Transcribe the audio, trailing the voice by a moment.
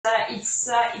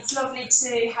it's lovely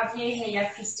to have you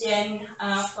here, Christiane,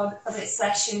 for this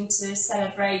session to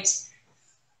celebrate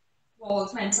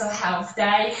World Mental Health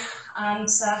Day, and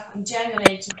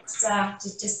generally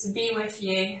just to be with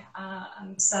you.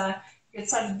 You've got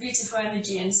such beautiful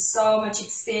energy and so much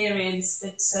experience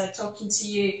that talking to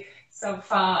you so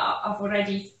far, I've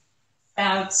already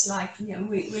felt like, you know,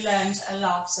 we learned a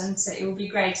lot, and it would be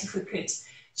great if we could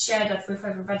share that with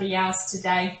everybody else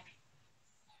today.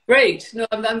 Great. No,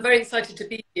 I'm very excited to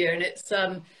be here, and it's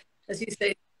as you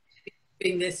say,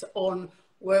 doing this on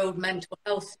World Mental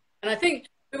Health, and I think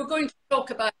we were going to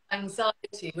talk about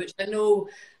anxiety, which I know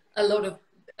a lot of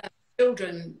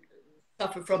children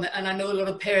suffer from it, and I know a lot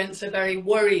of parents are very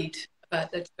worried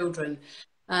about their children.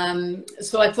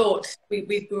 So I thought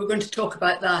we were going to talk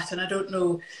about that, and I don't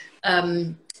know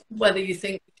whether you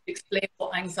think we should explain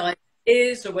what anxiety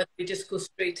is, or whether we just go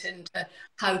straight into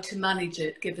how to manage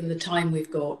it given the time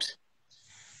we've got.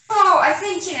 Oh, I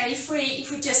think, you know, if we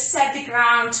just set the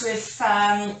ground with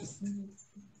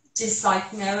just like,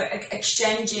 you know,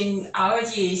 exchanging our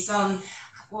views on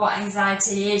what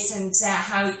anxiety is and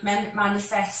how it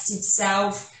manifests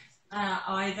itself,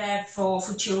 either for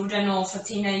children or for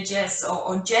teenagers,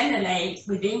 or generally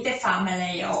within the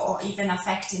family, or even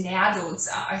affecting the adults,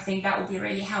 I think that would be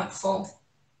really helpful.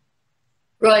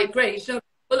 Right, great. So,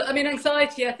 well, I mean,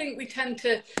 anxiety, I think we tend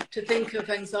to think of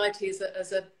anxiety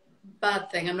as a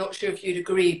bad thing. I'm not sure if you'd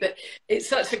agree, but it's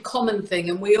such a common thing,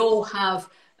 and we all have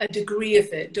a degree of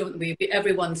it, don't we?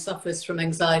 Everyone suffers from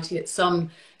anxiety at some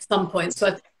point. So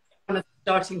I think one of the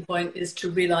starting point is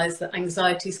to realise that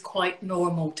anxiety is quite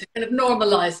normal, to kind of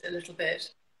normalise it a little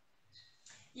bit.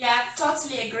 Yeah,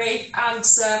 totally agree. And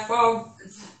well,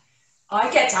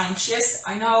 I get anxious.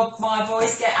 I know my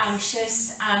boys get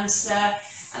anxious, and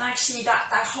actually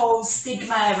that whole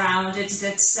stigma around it,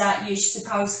 that you're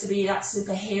supposed to be that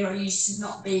superhero, you should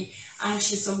not be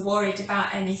anxious or worried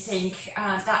about anything.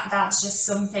 That's just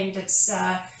something that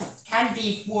can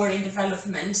be worrying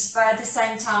development. But at the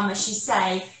same time, as you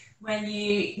say, when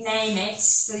you name it,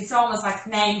 so it's almost like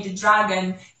name the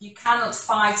dragon. You cannot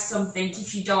fight something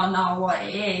if you don't know what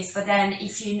it is. But then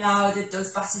if you know that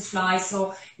those butterflies,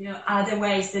 or, you know, other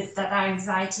ways that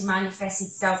anxiety manifests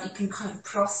itself, you can kind of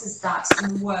process that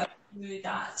and work through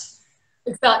that.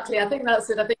 Exactly. I think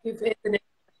that's it. I think you've hit the name.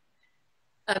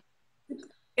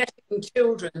 Getting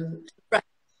children to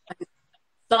recognize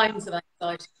signs of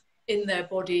anxiety in their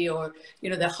body, or, you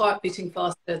know, their heart beating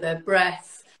faster, their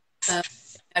breath,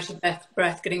 out of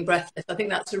breath, getting breathless. I think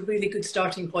that's a really good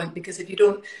starting point, because if you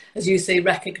don't, as you say,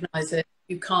 recognise it,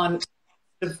 you can't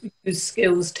sort of use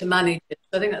skills to manage it.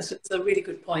 So I think that's a really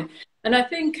good point. And I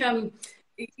think,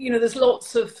 you know, there's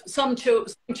lots of, some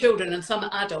children and some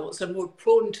adults are more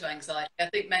prone to anxiety. I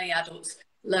think many adults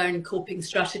learn coping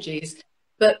strategies,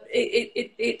 but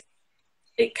it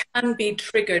can be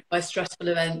triggered by stressful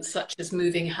events such as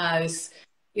moving house,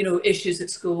 you know, issues at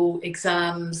school,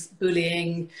 exams,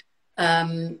 bullying.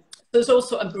 There's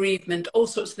also a bereavement, all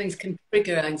sorts of things can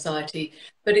trigger anxiety,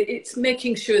 but it's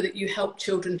making sure that you help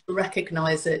children to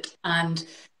recognise it and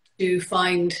to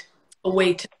find a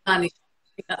way to manage it.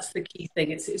 I think that's the key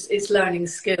thing. It's learning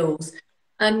skills.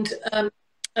 And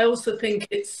I also think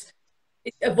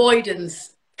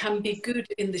avoidance can be good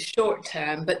in the short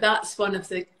term, but that's one of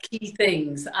the key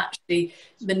things that actually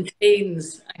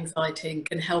maintains anxiety and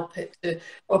can help it to,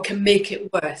 or can make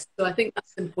it worse. So I think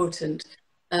that's important.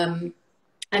 And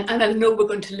I know we're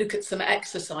going to look at some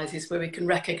exercises where we can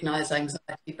recognise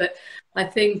anxiety, but I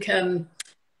think, you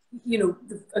know,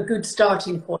 a good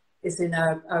starting point is in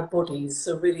our bodies.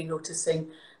 So really noticing,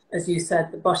 as you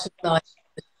said, the butterfly,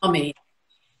 the tummy,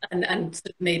 and sort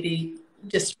of maybe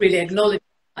just really acknowledge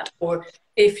that. Or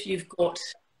if you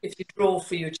draw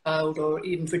for your child, or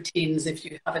even for teens, if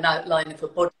you have an outline of a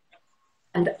body,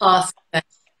 and ask them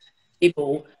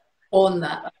able on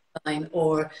that outline,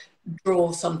 or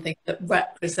draw something that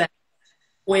represents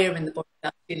where in the body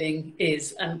that feeling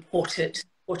is, and what it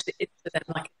is for them,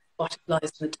 like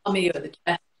butterflies in the tummy or the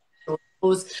chest, or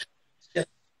those, just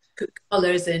put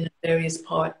colours in various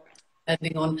parts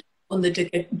depending on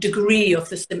the degree of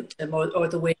the symptom, or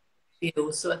the way it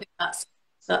feels. So I think that's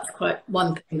quite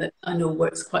one thing that I know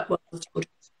works quite well with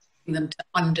children, getting them to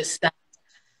understand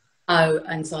how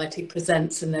anxiety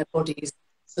presents in their bodies,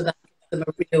 so that gives them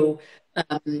a real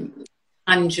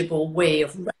tangible way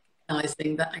of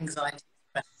recognising that anxiety is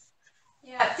present.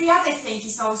 Yeah, the other thing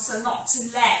is also not to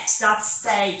let that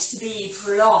state to be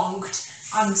prolonged,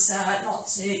 and not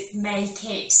to make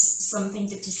it something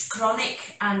that is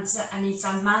chronic and it's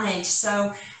unmanaged.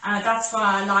 So that's what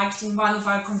I liked in one of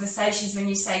our conversations when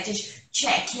you say just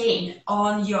check in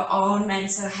on your own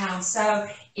mental health. So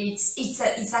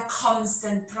it's a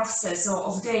constant process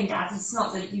of doing that. It's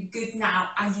not that you're good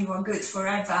now and you are good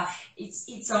forever.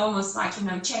 It's almost like, you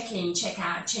know, check in, check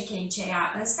out, check in, check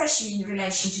out. And especially in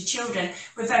relation to children,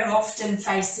 we very often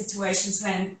face situations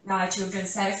when our children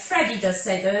say, Freddie does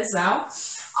say that as well.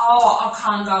 Oh, I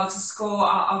can't go to school.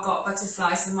 I've got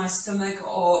butterflies in my stomach,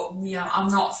 or, you know, I'm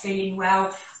not feeling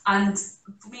well. And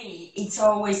for me, it's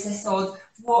always a thought,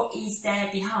 what is there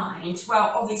behind?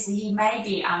 Well, obviously he may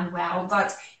be unwell,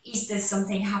 but is there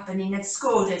something happening at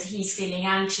school that he's feeling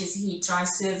anxious, he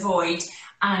tries to avoid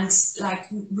and like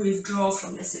withdraw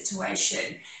from the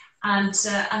situation? And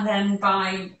then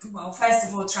by, well, first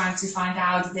of all, trying to find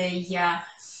out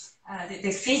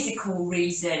the physical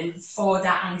reason for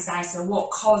that anxiety, so what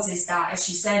causes that, as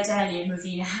you said earlier,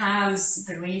 moving house,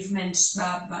 bereavement,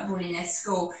 bullying at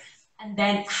school. And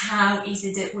then how is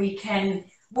it that we can,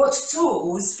 what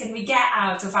tools can we get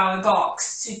out of our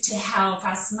box to help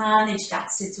us manage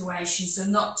that situation, so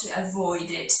not to avoid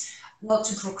it, not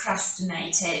to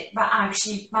procrastinate it, but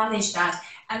actually manage that.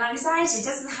 And anxiety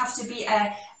doesn't have to be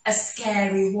a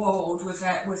scary word with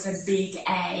a big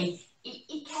A.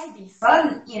 It can be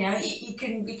fun, you know. You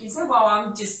can say, well,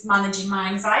 I'm just managing my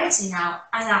anxiety now,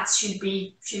 and that should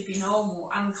be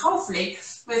normal. And hopefully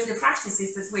with the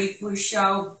practices that we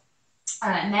show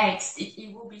next,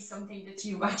 it will be something that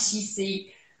you actually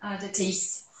see that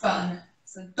is fun.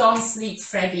 So don't sleep,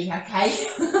 Freddie, okay?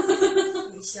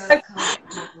 We show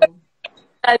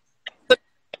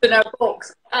in our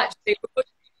box, actually, we're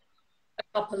putting a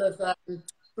couple of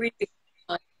breathing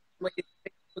ways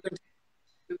we're going to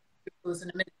do those in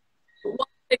a minute. But one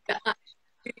thing that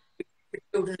actually for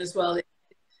children as well is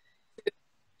to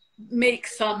make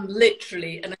some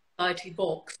literally an anxiety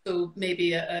box. So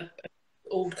maybe a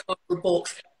old cardboard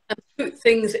box, and put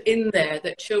things in there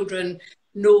that children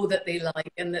know that they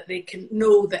like and that they can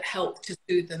know that help to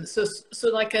soothe them. So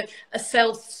like a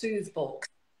self-soothe box.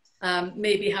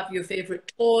 Maybe have your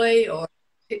favourite toy or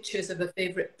pictures of a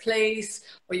favourite place,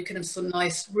 or you can have some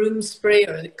nice room spray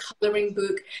or a colouring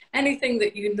book, anything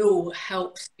that you know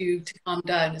helps you to calm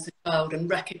down as a child. And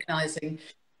recognising,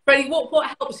 Freddie,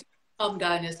 what helps you to calm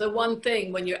down? Is there one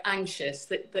thing when you're anxious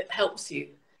that helps you?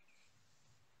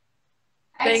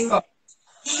 Yes.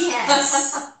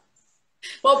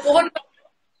 Well, what about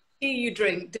the tea you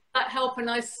drink? Does that help? A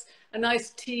nice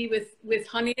tea with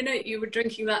honey in it? You were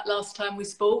drinking that last time we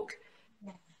spoke.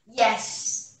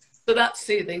 Yes. So that's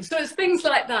soothing. So it's things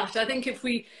like that. I think if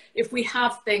we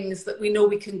have things that we know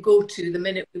we can go to the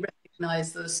minute we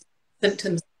recognise those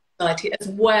symptoms of anxiety, as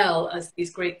well as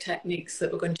these great techniques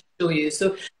that we're going to show you.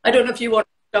 So I don't know if you want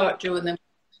to start, Jo, and then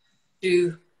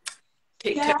do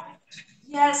take care.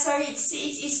 Yeah, so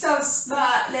it's those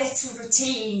little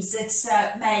routines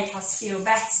that make us feel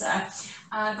better.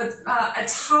 But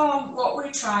at home, what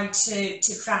we try to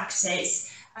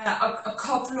practice, a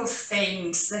couple of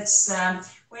things that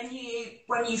when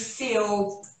you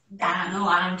feel down or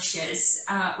anxious,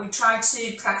 we try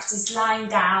to practice lying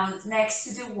down next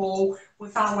to the wall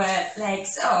with our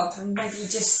legs up, and maybe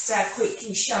just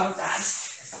quickly show that.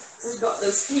 We've got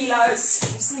those pillows.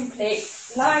 We simply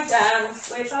lie down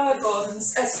with our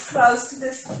bottoms as close to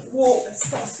the wall as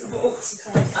possible,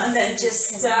 and then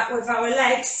just with our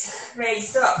legs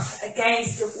raised up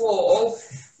against the wall,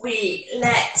 we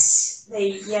let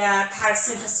the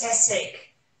parasympathetic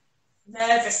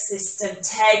nervous system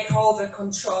take over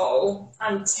control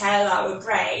and tell our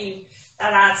brain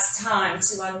that it's time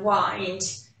to unwind.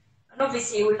 And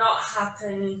obviously it will not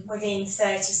happen within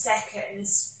 30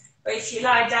 seconds. But if you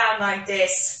lie down like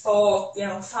this for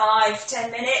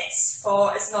 5-10 minutes,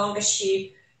 for as long as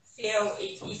you feel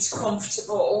it's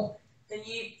comfortable, then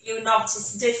you'll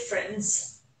notice the difference.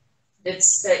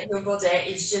 That your body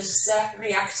is just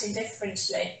reacting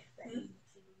differently.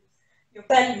 Your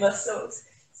belly muscles.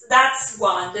 So that's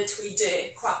one that we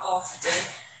do quite often.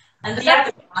 And the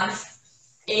other one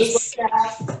is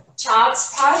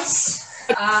child's pose.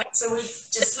 So we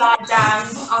just lie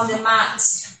down on the mat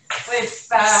with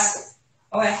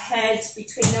our head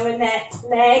between our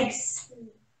legs,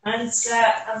 and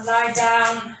lie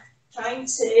down, trying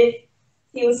to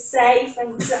feel safe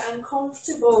and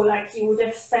comfortable, like you would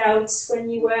have felt when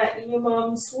you were in your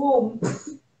mom's womb.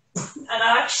 And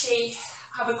I actually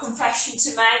have a confession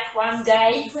to make. One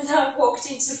day when I walked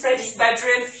into Freddie's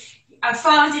bedroom, I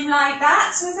found him like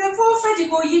that. So I said, "Poor Freddie,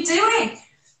 what are you doing?"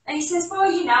 And he says, "Well,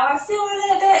 I feel a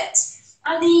little bit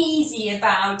uneasy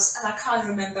about," and I can't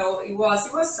remember what it was.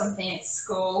 It was something at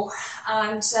school,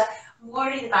 and I'm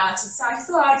worried about it. So I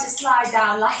thought I'd just lie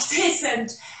down like this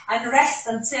and rest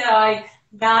until I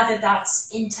gather that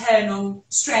internal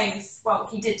strength. Well,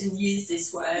 he didn't use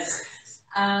this word,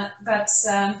 but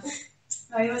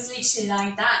No, it was literally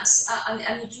like that,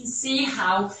 and you can see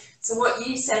how. So what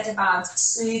you said about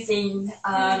soothing,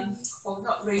 well,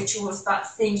 not rituals,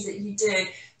 but things that you do.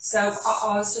 So I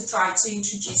also try to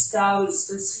introduce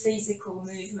those physical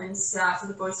movements for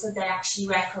the boys, so they actually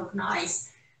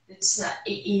recognise that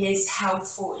it is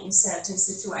helpful in certain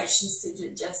situations to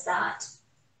do just that.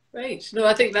 Great. No,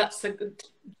 I think that's a good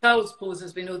child's pose,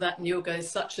 as we know that in yoga, is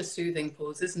such a soothing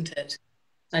pose, isn't it?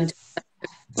 And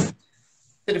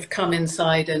sort of come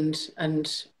inside and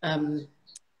it's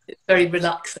very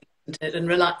relaxing, isn't it? And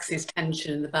relaxes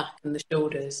tension in the back and the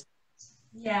shoulders.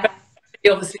 Yeah.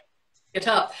 You obviously get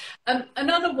up.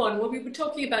 Another one, when we were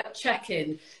talking about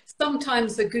check-in,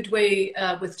 sometimes a good way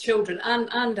with children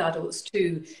and adults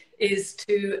too is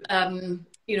to,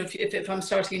 you know, if I'm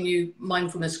starting a new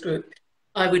mindfulness group,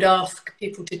 I would ask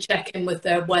people to check in with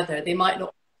their weather. They might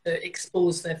not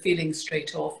expose their feelings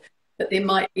straight off, but they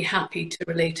might be happy to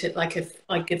relate it. Like if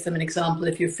I give them an example,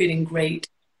 if you're feeling great,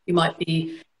 you might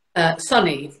be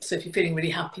sunny. So if you're feeling really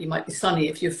happy, you might be sunny.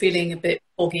 If you're feeling a bit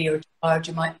foggy or tired,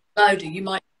 you might be cloudy. You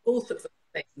might be both of those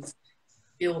things,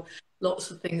 feel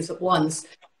lots of things at once.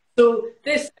 So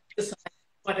this exercise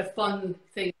is quite a fun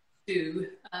thing to do.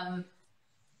 I'll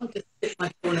just stick my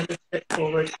phone a little bit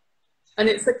forward. And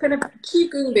it's a kind of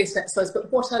Qigong based exercise, but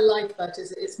what I like about it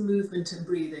is it's movement and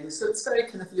breathing. So it's very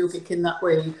kind of yogic in that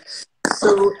way.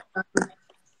 So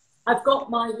I've got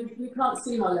you can't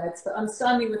see my legs, but I'm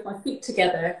standing with my feet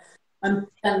together no,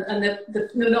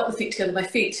 not the feet together, my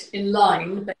feet in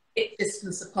line, but hip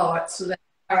distance apart, so they're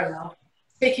parallel.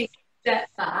 Taking a step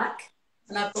back,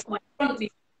 and I've got my front knee,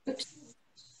 got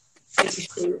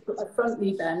my front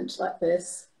knee bent like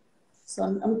this. So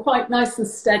I'm quite nice and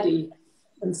steady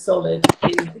and solid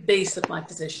in the base of my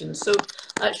position. So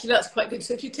actually that's quite good.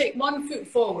 So if you take one foot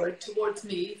forward towards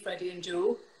me, Freddie and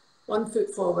Joe, one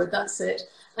foot forward, that's it.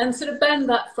 And sort of bend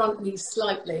that front knee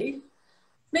slightly.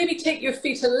 Maybe take your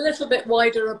feet a little bit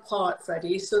wider apart,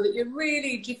 Freddie, so that do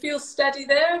you feel steady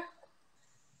there?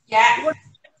 Yeah.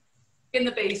 In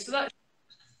the base. So that's,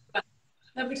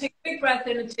 then we take a big breath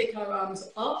in and take our arms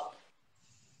up.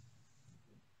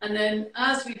 And then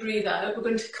as we breathe out, we're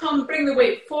going to bring the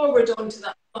weight forward onto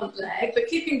that front leg, but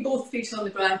keeping both feet on the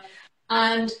ground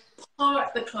and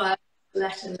part the clouds,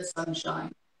 let in the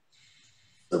sunshine.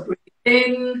 So breathe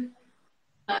in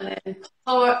and then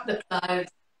part the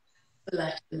clouds,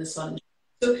 let in the sunshine.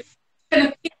 So kind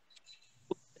of keep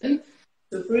open.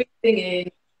 So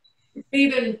breathing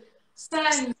in,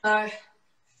 stand there.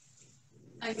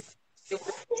 And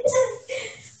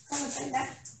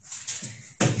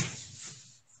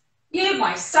you're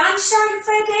my sunshine,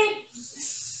 Freddie.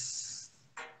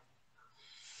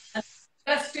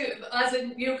 Let's do it. As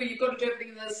in yoga, you've got to do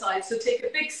everything on the other side. So take a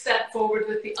big step forward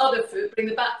with the other foot. Bring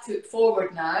the back foot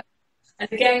forward now.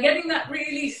 And again, getting that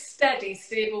really steady,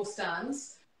 stable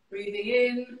stance. Breathing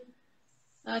in.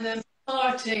 And then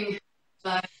parting.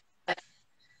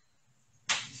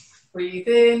 Breathe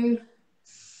in.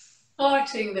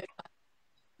 Parting the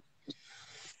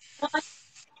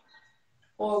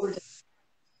forward.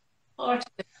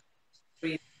 Parting the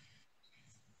breathe.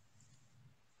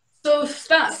 So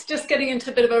that's just getting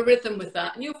into a bit of a rhythm with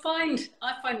that. And I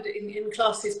find it in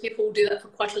classes, people do that for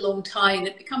quite a long time.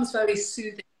 It becomes very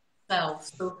soothing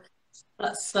itself. So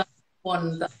that's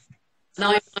one that, and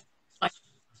I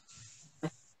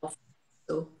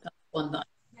so that's one that.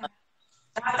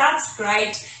 That's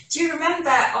great. Do you remember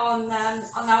on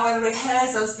our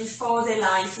rehearsals before the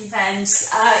live event,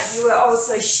 you were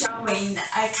also showing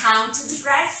a counted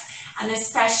breath and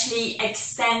especially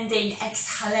extending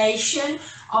exhalation,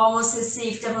 almost as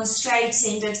if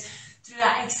demonstrating that through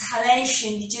that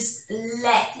exhalation, you're just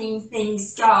letting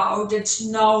things go that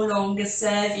no longer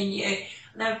serving you.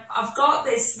 Now, I've got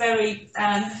this very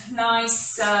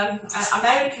nice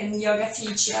American yoga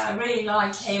teacher. I really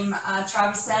like him,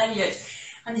 Travis Elliott.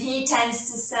 And he tends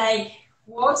to say,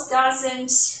 what doesn't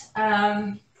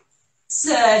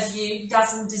serve you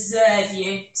doesn't deserve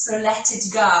you, so let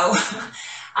it go.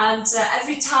 And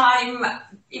every time,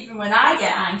 even when I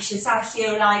get anxious, I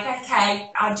feel like,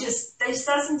 okay, this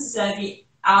doesn't deserve you,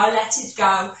 I'll let it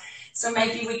go. So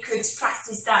maybe we could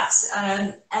practice that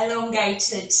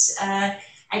elongated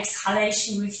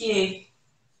exhalation with you.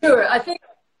 Sure, I think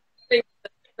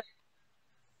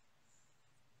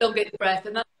elongate the breath,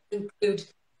 and that would include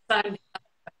sound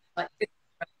like this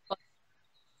breath.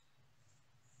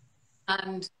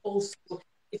 And also,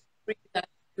 if you breathe out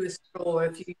through a straw,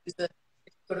 if you use if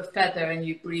you've got a feather and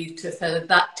you breathe to a feather,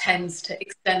 that tends to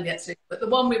extend the exhalation. But the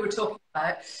one we were talking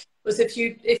about was if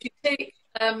you take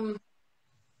two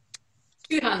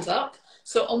hands up.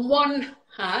 So on one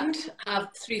hand have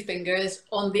 3 fingers,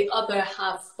 on the other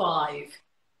have 5.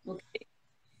 Okay.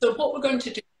 So what we're going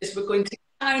to do is we're going to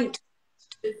count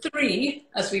to 3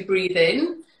 as we breathe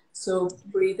in. So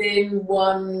breathe in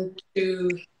 1, 2,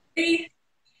 3,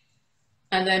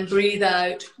 and then breathe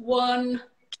out 1,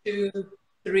 2,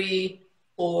 3,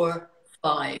 4,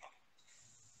 5.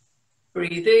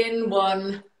 Breathe in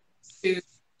 1, 2,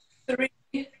 3.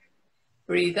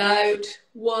 Breathe out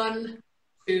 1,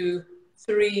 2,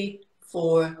 3,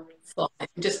 4, 5. And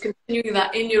just continuing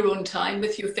that in your own time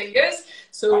with your fingers.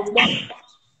 So 1,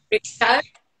 breathe out.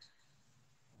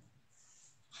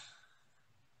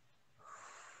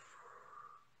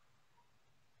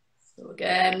 So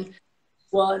again,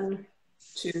 1,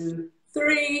 2,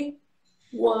 3,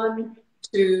 1,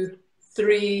 2,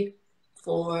 3,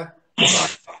 4,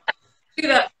 5. Do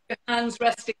that with your hands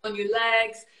resting on your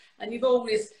legs, and you've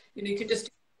always, you can just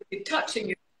be touching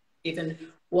your even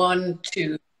 1,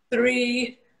 2,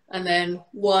 3, and then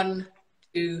 1,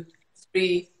 2,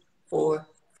 3, 4,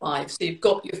 5. So you've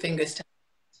got your fingers touching.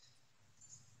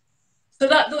 So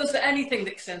anything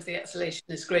that extends the exhalation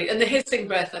is great. And the hissing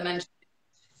breath I mentioned,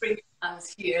 bring your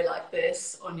hands here like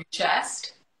this on your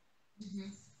chest.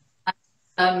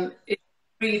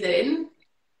 Breathe in,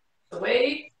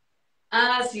 away,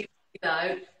 as you breathe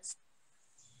out.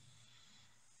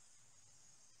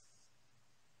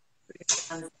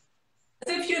 As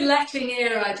if you're letting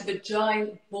air out of a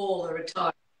giant ball or a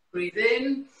tire. Breathe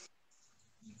in,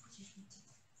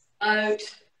 out.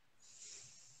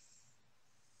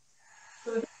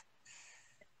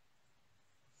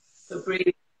 So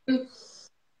breathe in.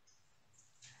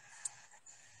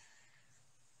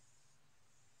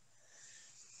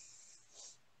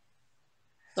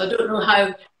 So I don't know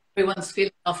how everyone's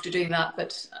feeling after doing that,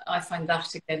 but I find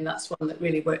that, again, that's one that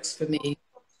really works for me.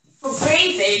 For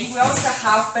breathing, we also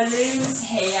have balloons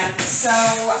here. So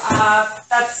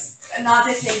that's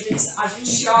another thing that I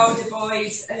showed the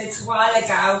boys a little while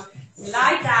ago.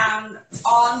 Lie down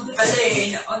on the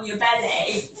balloon on your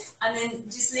belly and then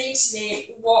just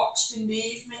literally watch the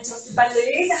movement of the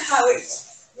balloon, how it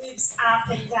moves up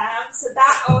and down. So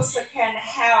that also can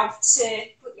help to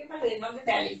put your balloon on the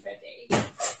belly, Freddie.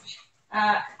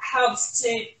 Helps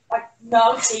to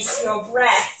notice your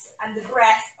breath and the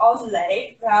breath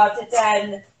only, rather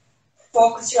than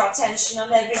focus your attention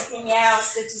on everything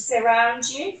else that is around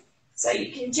you. So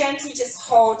you can gently just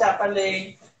hold that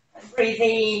balloon and breathe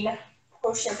in,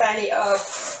 push your belly up,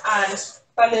 and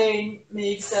balloon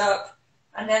moves up,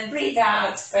 and then breathe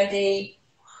out, Freddie,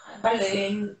 and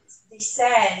balloon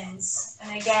descends,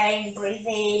 and again breathe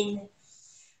in,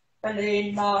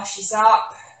 balloon marches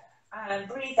up, and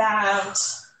breathe out,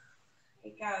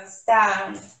 it goes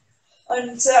down.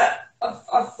 And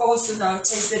I've also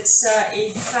noticed that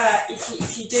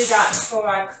if you do that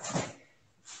for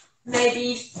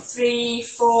maybe 3,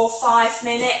 4, 5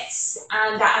 minutes,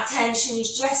 and that attention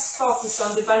is just focused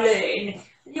on the balloon,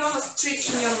 you're almost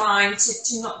tricking your mind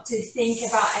to not to think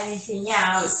about anything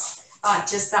else,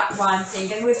 just that one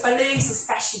thing. And with balloons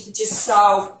especially, they're just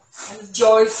so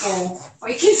joyful.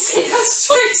 You can see those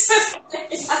streaks of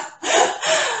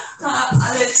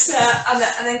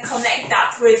and then connect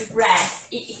that with breath.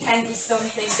 It can be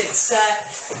something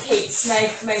that the kids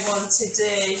may want to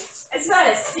do, as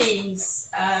well as teens,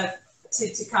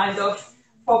 to kind of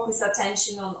focus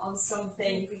attention on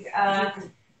something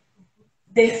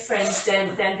different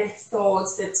than the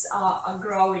thoughts that are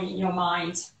growing in your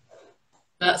mind.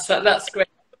 That's great.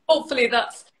 Hopefully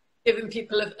that's giving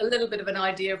people a little bit of an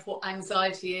idea of what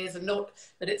anxiety is, and not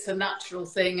that it's a natural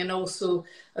thing, and also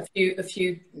a few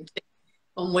tips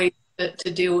on ways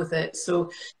to deal with it.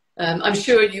 So I'm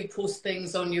sure you post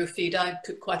things on your feed. I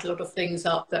put quite a lot of things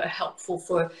up that are helpful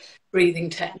for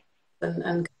breathing techniques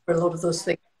and cover a lot of those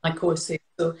things in my courses.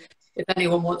 So if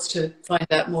anyone wants to find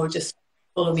out more, just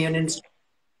follow me on Instagram.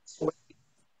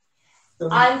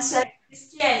 And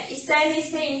Christiane, is there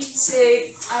anything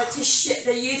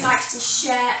that you'd like to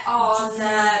share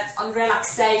on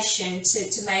relaxation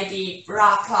to maybe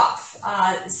wrap up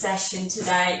the session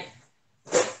today?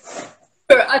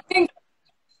 Sure. I think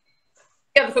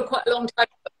together for quite a long time.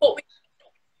 What we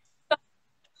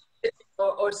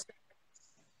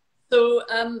so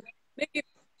maybe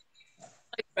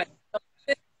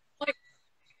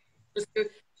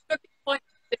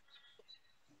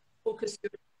focus.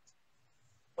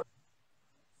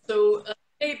 So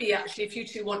maybe actually, if you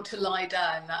two want to lie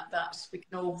down, that we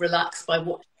can all relax by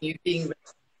watching you being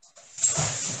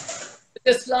relaxed. But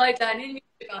just lie down in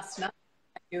your asana.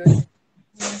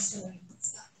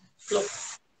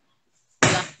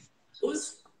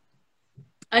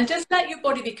 And just let your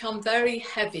body become very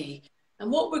heavy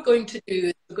And what we're going to do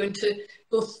is we're going to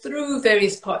go through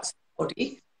various parts of the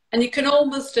body, and you can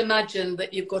almost imagine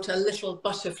that you've got a little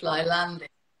butterfly landing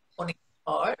on each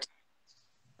part.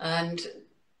 And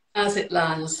as it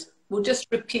lands, we'll just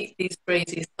repeat these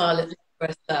phrases silently for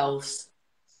ourselves.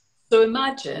 So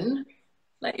imagine,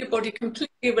 let your body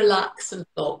completely relax and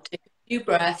flop. Take a few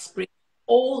breaths, breathe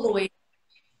all the way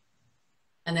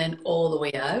and then all the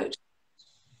way out.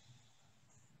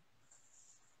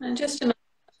 And just imagine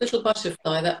that little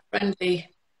butterfly, that friendly,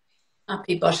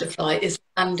 happy butterfly, is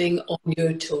landing on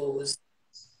your toes.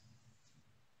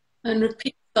 And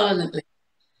repeat silently.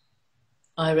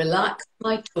 I relax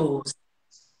my toes.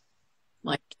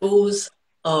 My toes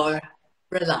are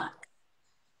relaxed.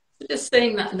 So just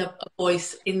saying that in a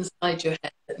voice inside your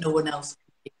head that no one else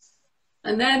can hear.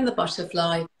 And then the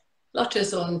butterfly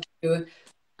flutters onto your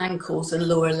ankles and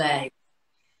lower legs.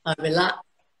 I relax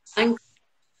ankles.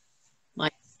 My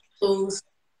toes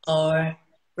are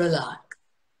relaxed.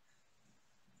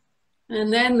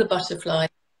 And then the butterfly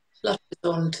flutters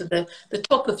onto the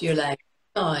top of your leg,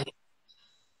 thigh.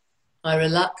 I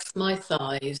relax my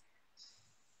thighs.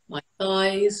 My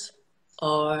thighs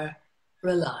are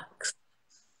relaxed.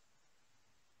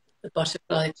 The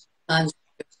butterfly lands on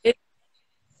your hips.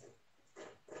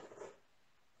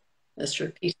 Just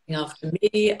repeating after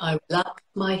me, I relax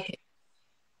my hips.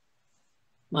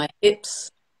 My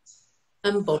hips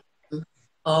and bottom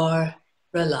are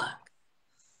relaxed.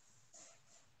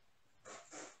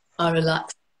 I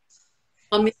relax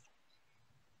my tummy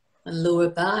and lower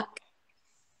back.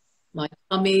 My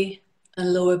tummy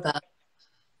and lower back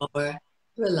are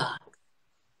relaxed.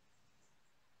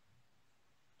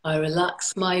 I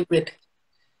relax my rib.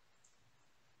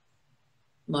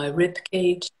 My rib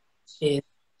cage is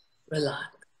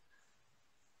relaxed.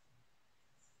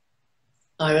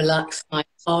 I relax my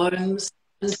arms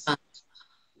and hands.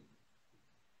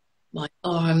 My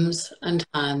arms and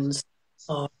hands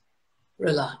are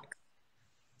relaxed.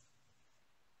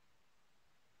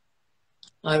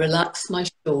 I relax my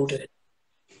shoulders.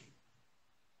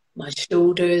 My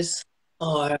shoulders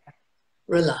are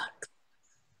relaxed.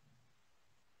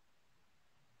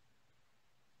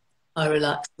 I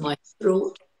relax my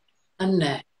throat and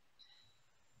neck.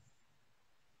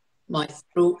 My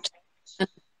throat and neck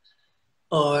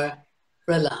are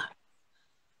relaxed.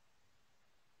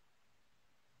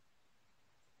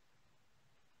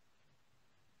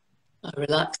 I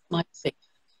relax my face.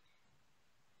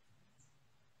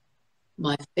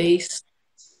 My face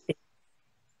is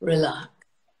relaxed.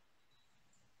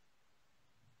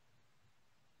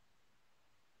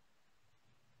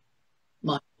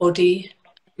 My body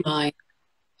and mind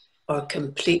are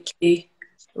completely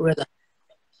relaxed.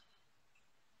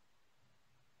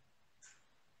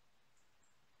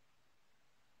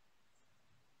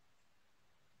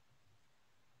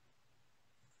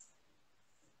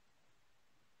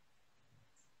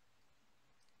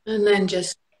 And then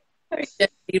just very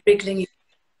gently wriggling your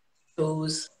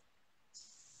toes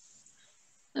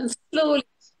and slowly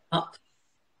up.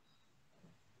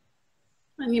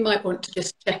 And you might want to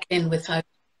just check in with how you're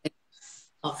feeling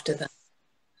after that.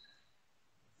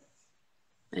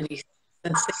 Any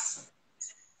sensations?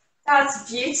 That's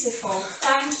beautiful.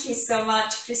 Thank you so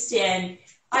much, Christiane.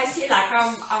 I feel like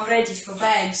I'm ready for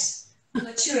bed. I'm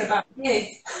not sure about you.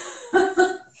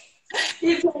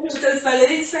 You play with those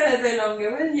balloons for a bit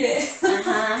longer, will you?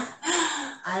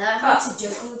 I love how to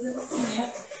juggle them.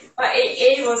 Yeah. But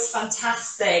it was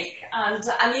fantastic, and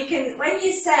you can, when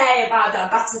you say about that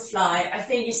butterfly, I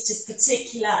think it's just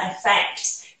particular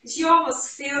effect, because you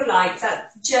almost feel like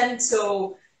that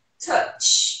gentle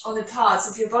touch on the parts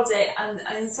of your body, and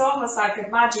it's almost like a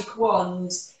magic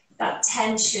wand, that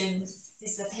tension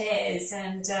disappears,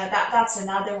 and that's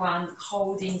another one,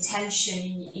 holding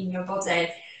tension in your body.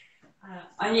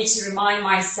 I need to remind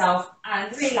myself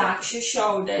and relax your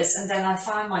shoulders, and then I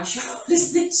find my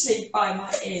shoulders literally by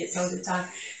my ears all the time.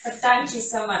 But thank you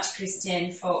so much,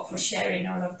 Christiane, for sharing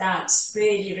all of that.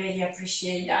 Really, really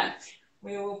appreciate that.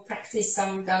 We will practice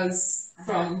some of those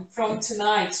from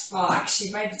tonight, well,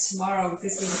 actually maybe tomorrow,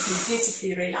 because we feel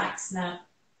beautifully relaxed now.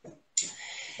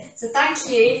 So thank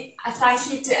you.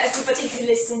 Thank you to everybody who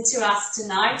listened to us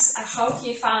tonight. I hope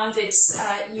you found it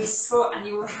useful and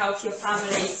you will help your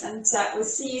families. And we'll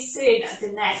see you soon at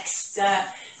the next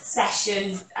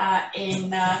session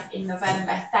in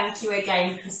November. Thank you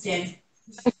again, Christiane.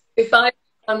 Goodbye.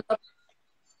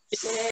 Cheers.